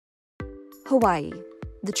Hawaii,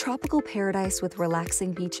 the tropical paradise with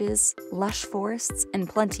relaxing beaches, lush forests, and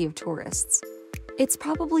plenty of tourists. It's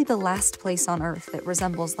probably the last place on Earth that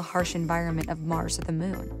resembles the harsh environment of Mars or the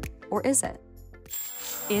Moon. Or is it?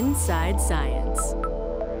 Inside Science.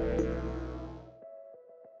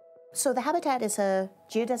 So the habitat is a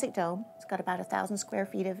geodesic dome. It's got about 1,000 square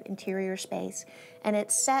feet of interior space, and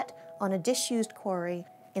it's set on a disused quarry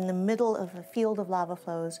in the middle of a field of lava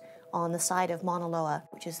flows on the side of Mauna Loa,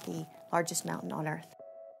 which is the largest mountain on Earth.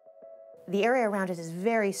 The area around it is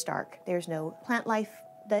very stark. There's no plant life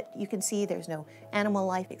that you can see. There's no animal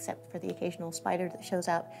life except for the occasional spider that shows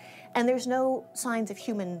up. And there's no signs of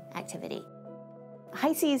human activity.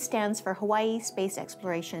 HiSEAS stands for Hawaii Space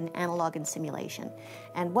Exploration, Analog, and Simulation.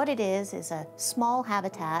 And what it is a small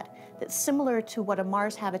habitat that's similar to what a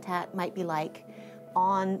Mars habitat might be like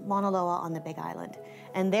on Mauna Loa on the Big Island.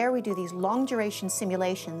 And there we do these long-duration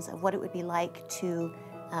simulations of what it would be like to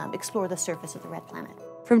explore the surface of the red planet.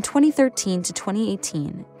 From 2013 to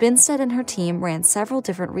 2018, Binsted and her team ran several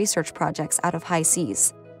different research projects out of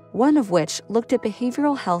HiSEAS, one of which looked at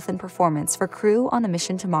behavioral health and performance for crew on a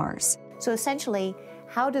mission to Mars. So essentially,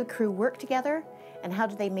 how do the crew work together, and how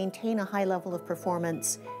do they maintain a high level of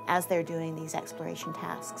performance as they're doing these exploration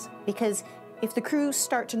tasks? Because if the crews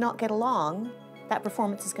start to not get along, that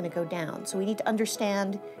performance is going to go down. So we need to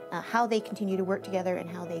understand how they continue to work together and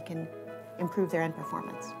how they can improve their end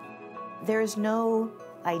performance. There is no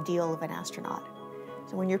ideal of an astronaut.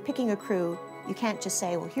 So when you're picking a crew, you can't just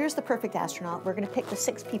say, well, here's the perfect astronaut. We're going to pick the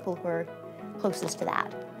 6 people who are closest to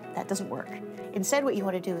that. That doesn't work. Instead, what you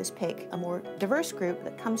want to do is pick a more diverse group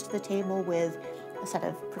that comes to the table with a set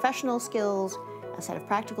of professional skills, a set of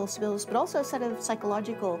practical skills, but also a set of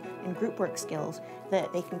psychological and group work skills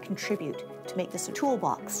that they can contribute to make this a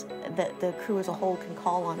toolbox that the crew as a whole can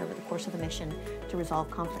call on over the course of the mission to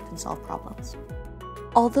resolve conflict and solve problems.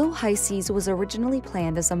 Although HiSEAS was originally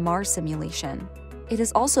planned as a Mars simulation, it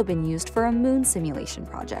has also been used for a Moon simulation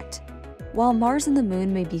project. While Mars and the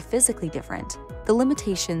Moon may be physically different, the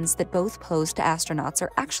limitations that both pose to astronauts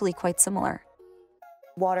are actually quite similar.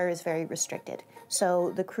 Water is very restricted,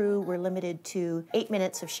 so the crew were limited to 8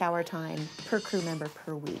 minutes of shower time per crew member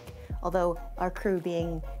per week. Although our crew,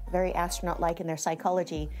 being very astronaut-like in their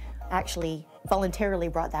psychology, actually voluntarily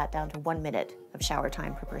brought that down to 1 minute of shower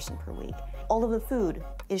time per person per week. All of the food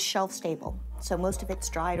is shelf stable, so most of it's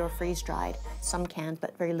dried or freeze-dried. Some canned,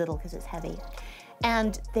 but very little because it's heavy.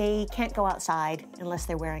 And they can't go outside unless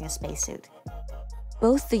they're wearing a spacesuit.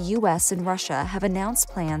 Both the US and Russia have announced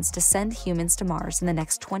plans to send humans to Mars in the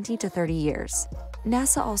next 20 to 30 years.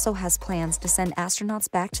 NASA also has plans to send astronauts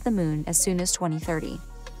back to the Moon as soon as 2030.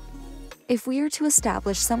 If we are to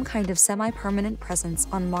establish some kind of semi-permanent presence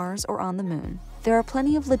on Mars or on the Moon, there are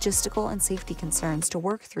plenty of logistical and safety concerns to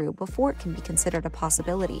work through before it can be considered a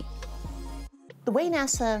possibility. The way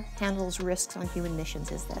NASA handles risks on human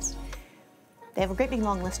missions is this. They have a great big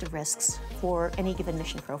long list of risks for any given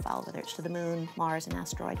mission profile, whether it's to the Moon, Mars, and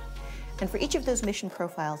asteroid. And for each of those mission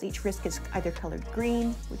profiles, each risk is either colored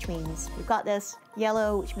green, which means we've got this,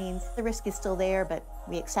 yellow, which means the risk is still there, but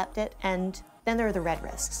we accept it, and then there are the red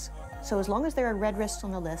risks. So as long as there are red risks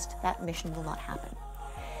on the list, that mission will not happen.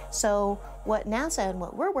 So what NASA and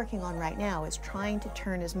what we're working on right now is trying to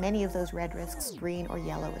turn as many of those red risks green or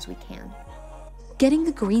yellow as we can. Getting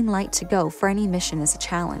the green light to go for any mission is a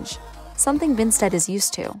challenge, something Binsted is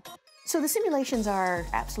used to. So the simulations are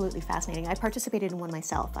absolutely fascinating. I participated in one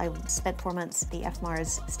myself. I spent 4 months at the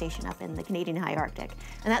FMARS station up in the Canadian High Arctic.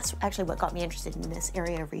 And that's actually what got me interested in this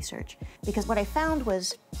area of research. Because what I found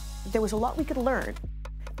was there was a lot we could learn.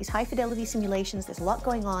 These high fidelity simulations, there's a lot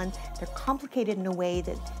going on. They're complicated in a way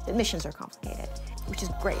that missions are complicated, which is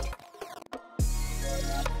great.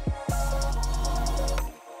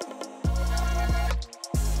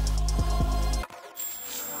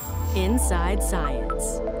 Inside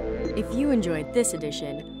Science. If you enjoyed this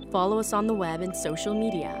edition, follow us on the web and social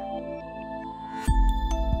media.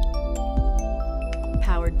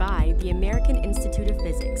 Powered by the American Institute of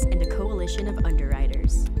Physics and a coalition of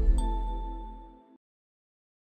underwriters.